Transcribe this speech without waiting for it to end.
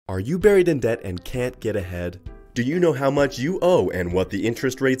Are you buried in debt and can't get ahead? Do you know how much you owe and what the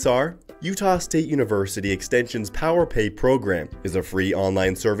interest rates are? Utah State University Extension's PowerPay program is a free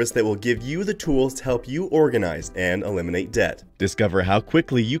online service that will give you the tools to help you organize and eliminate debt. Discover how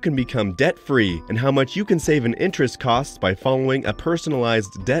quickly you can become debt-free and how much you can save in interest costs by following a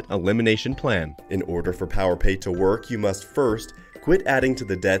personalized debt elimination plan. In order for PowerPay to work, you must first quit adding to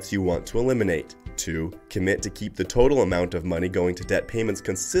the debts you want to eliminate. 2. Commit to keep the total amount of money going to debt payments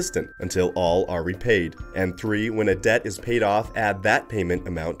consistent until all are repaid. And 3. When a debt is paid off, add that payment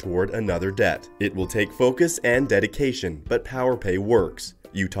amount toward another debt. It will take focus and dedication, but PowerPay works.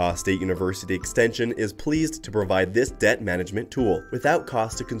 Utah State University Extension is pleased to provide this debt management tool without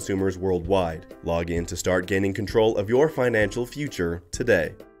cost to consumers worldwide. Log in to start gaining control of your financial future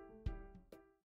today.